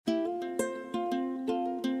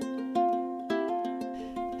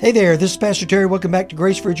Hey there, this is Pastor Terry. Welcome back to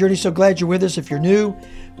Grace for a Journey. So glad you're with us. If you're new,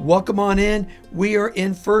 welcome on in. We are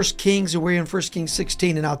in 1 Kings, and we're in 1 Kings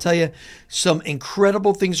 16, and I'll tell you, some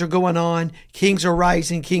incredible things are going on. Kings are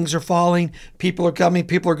rising, kings are falling, people are coming,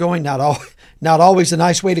 people are going. Not always a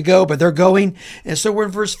nice way to go, but they're going. And so we're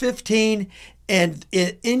in verse 15, and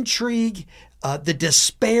intrigue, the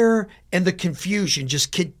despair and the confusion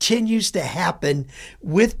just continues to happen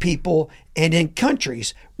with people and in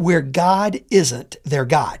countries where God isn't their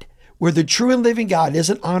God, where the true and living God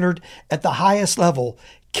isn't honored at the highest level.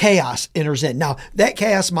 Chaos enters in. Now, that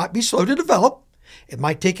chaos might be slow to develop. It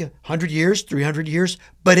might take 100 years, 300 years,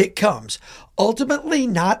 but it comes. Ultimately,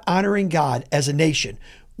 not honoring God as a nation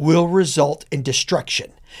will result in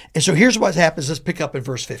destruction. And so here's what happens. Let's pick up in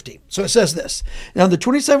verse 15. So it says this. Now, in the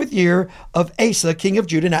 27th year of Asa, king of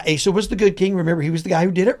Judah. Now, Asa was the good king. Remember, he was the guy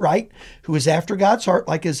who did it right, who was after God's heart,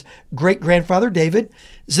 like his great-grandfather David.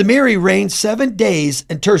 Zimri reigned 7 days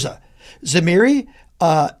in Tirzah. Zimri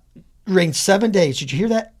reigned 7 days. Did you hear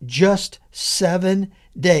that? Just 7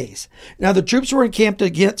 days. Now, the troops were encamped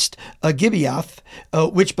against Gibeath,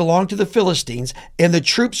 which belonged to the Philistines, and the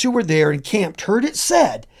troops who were there encamped heard it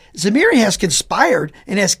said, Zimri has conspired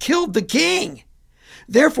and has killed the king.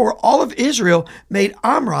 Therefore, all of Israel made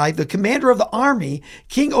Omri, the commander of the army,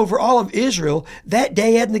 king over all of Israel that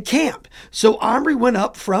day in the camp. So Omri went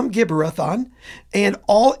up from Gibbethon, and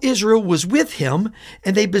all Israel was with him,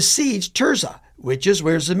 and they besieged Tirzah, which is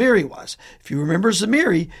where Zimri was. If you remember,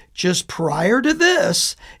 Zimri, just prior to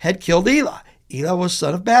this, had killed Elah. Elah was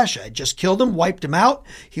son of Baasha, had just killed him, wiped him out.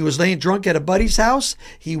 He was laying drunk at a buddy's house.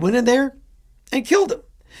 He went in there and killed him.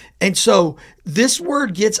 And so this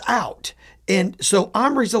word gets out. And so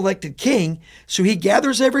Omri's elected king. So he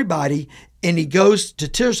gathers everybody and he goes to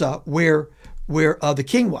Tirzah where the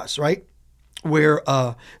king was, right? Where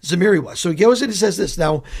Zimri was. So he goes and he says this.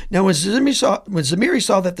 Now when Zimri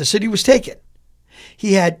saw that the city was taken,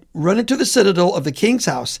 he had run into the citadel of the king's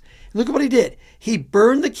house. Look at what he did. He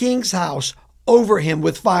burned the king's house over him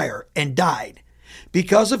with fire and died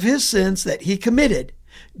because of his sins that he committed,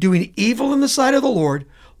 doing evil in the sight of the Lord,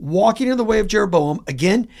 walking in the way of Jeroboam.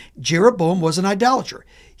 Again, Jeroboam was an idolater.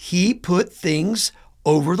 He put things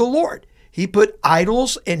over the Lord. He put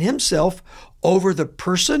idols and himself over the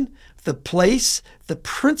person, the place, the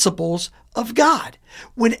principles of God.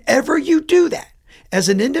 Whenever you do that, as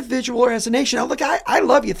an individual or as a nation, now look, I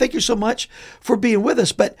love you. Thank you so much for being with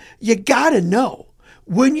us. But you got to know,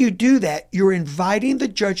 when you do that, you're inviting the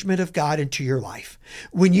judgment of God into your life.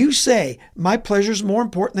 When you say, my pleasure is more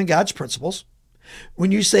important than God's principles,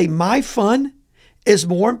 when you say my fun is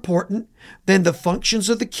more important than the functions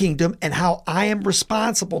of the kingdom and how I am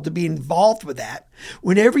responsible to be involved with that,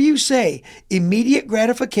 whenever you say immediate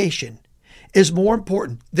gratification is more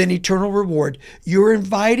important than eternal reward, you're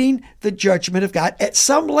inviting the judgment of God at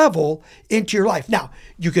some level into your life. Now,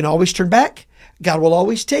 you can always turn back. God will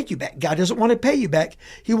always take you back. God doesn't want to pay you back.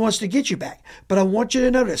 He wants to get you back. But I want you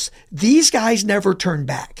to notice, these guys never turn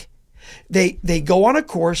back. They go on a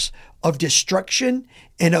course of destruction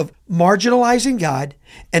and of marginalizing God,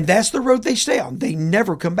 and that's the road they stay on. They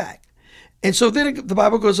never come back. And so then the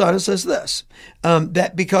Bible goes on and says this,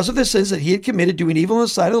 that because of the sins that he had committed, doing evil in the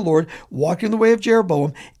sight of the Lord, walking in the way of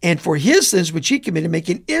Jeroboam, and for his sins which he committed,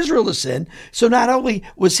 making Israel to sin. So not only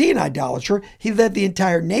was he an idolater, he led the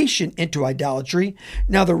entire nation into idolatry.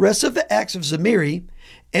 Now the rest of the acts of Zimri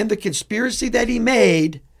and the conspiracy that he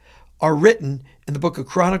made are written in the book of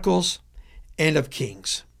Chronicles and of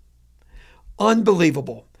Kings.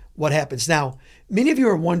 Unbelievable what happens. Now, many of you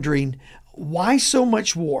are wondering, why so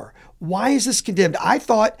much war? Why is this condemned? I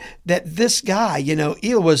thought that this guy,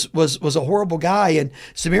 Elah was a horrible guy, and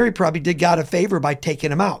Zimri probably did God a favor by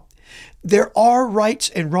taking him out. There are rights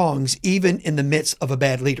and wrongs even in the midst of a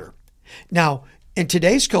bad leader. Now, in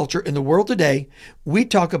today's culture, in the world today, we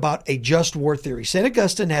talk about a just war theory. St.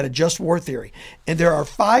 Augustine had a just war theory, and there are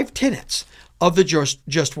 5 tenets of the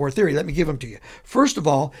just war theory. Let me give them to you. First of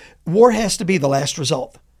all, war has to be the last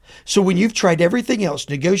result. So when you've tried everything else,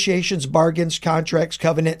 negotiations, bargains, contracts,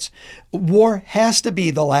 covenants, war has to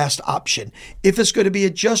be the last option if it's going to be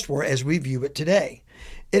a just war as we view it today.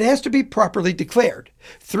 It has to be properly declared.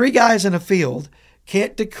 3 guys in a field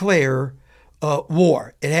can't declare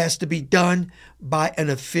war. It has to be done by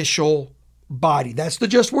an official body. That's the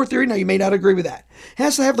just war theory. Now, you may not agree with that. It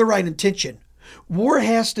has to have the right intention. War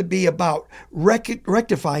has to be about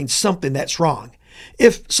rectifying something that's wrong.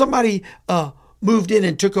 If somebody moved in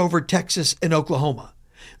and took over Texas and Oklahoma,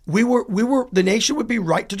 the nation would be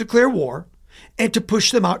right to declare war and to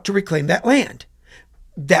push them out to reclaim that land.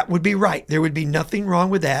 That would be right. There would be nothing wrong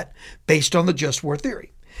with that based on the just war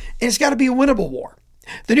theory. And it's got to be a winnable war.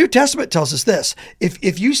 The New Testament tells us this.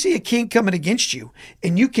 If you see a king coming against you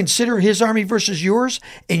and you consider his army versus yours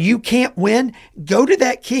and you can't win, go to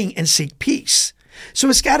that king and seek peace. So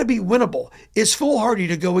it's got to be winnable. It's foolhardy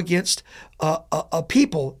to go against a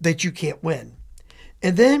people that you can't win.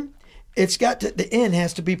 And then the end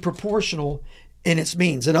has to be proportional in its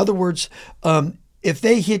means. In other words, if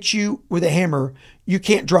they hit you with a hammer, you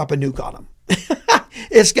can't drop a nuke on them.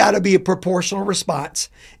 It's got to be a proportional response,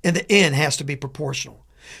 and the end has to be proportional.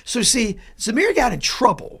 So see, Zamir got in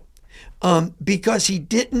trouble because he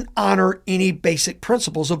didn't honor any basic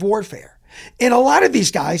principles of warfare. And a lot of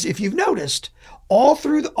these guys, if you've noticed, all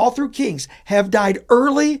through Kings have died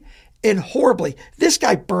early and horribly. This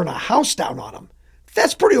guy burned a house down on him.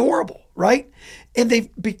 That's pretty horrible, right? And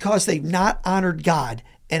because they've not honored God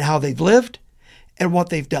and how they've lived and what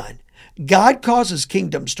they've done. God causes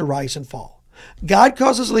kingdoms to rise and fall. God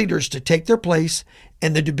causes leaders to take their place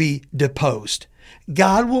and then to be deposed.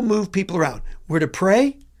 God will move people around. We're to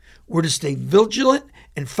pray, we're to stay vigilant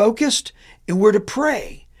and focused, and we're to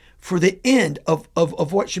pray for the end of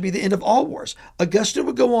what should be the end of all wars. Augustine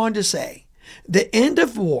would go on to say, the end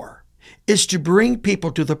of war is to bring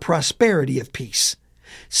people to the prosperity of peace.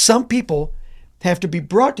 Some people have to be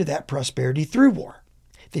brought to that prosperity through war.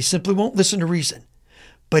 They simply won't listen to reason.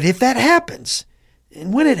 But if that happens,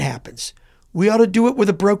 and when it happens, we ought to do it with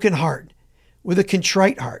a broken heart, with a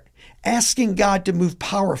contrite heart, asking God to move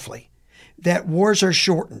powerfully, that wars are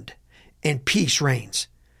shortened and peace reigns.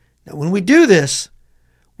 Now, when we do this,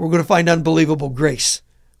 we're going to find unbelievable grace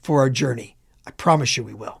for our journey. I promise you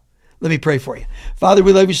we will. Let me pray for you. Father,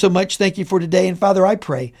 we love you so much. Thank you for today. And Father, I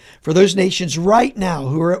pray for those nations right now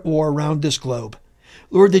who are at war around this globe.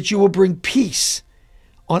 Lord, that you will bring peace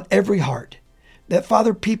on every heart. That,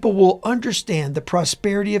 Father, people will understand the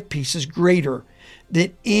prosperity of peace is greater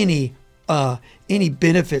than any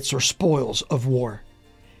benefits or spoils of war.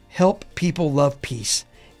 Help people love peace.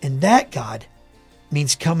 And that, God,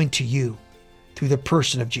 means coming to you through the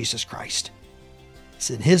person of Jesus Christ. It's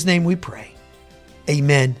in his name we pray.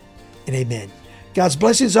 Amen and amen. God's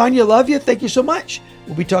blessings on you. Love you. Thank you so much.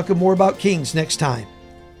 We'll be talking more about Kings next time.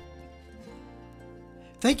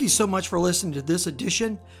 Thank you so much for listening to this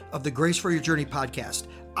edition of the Grace for Your Journey podcast.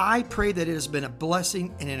 I pray that it has been a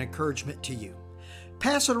blessing and an encouragement to you.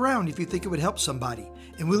 Pass it around if you think it would help somebody.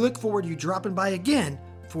 And we look forward to you dropping by again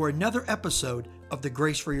for another episode of the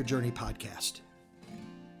Grace for Your Journey podcast.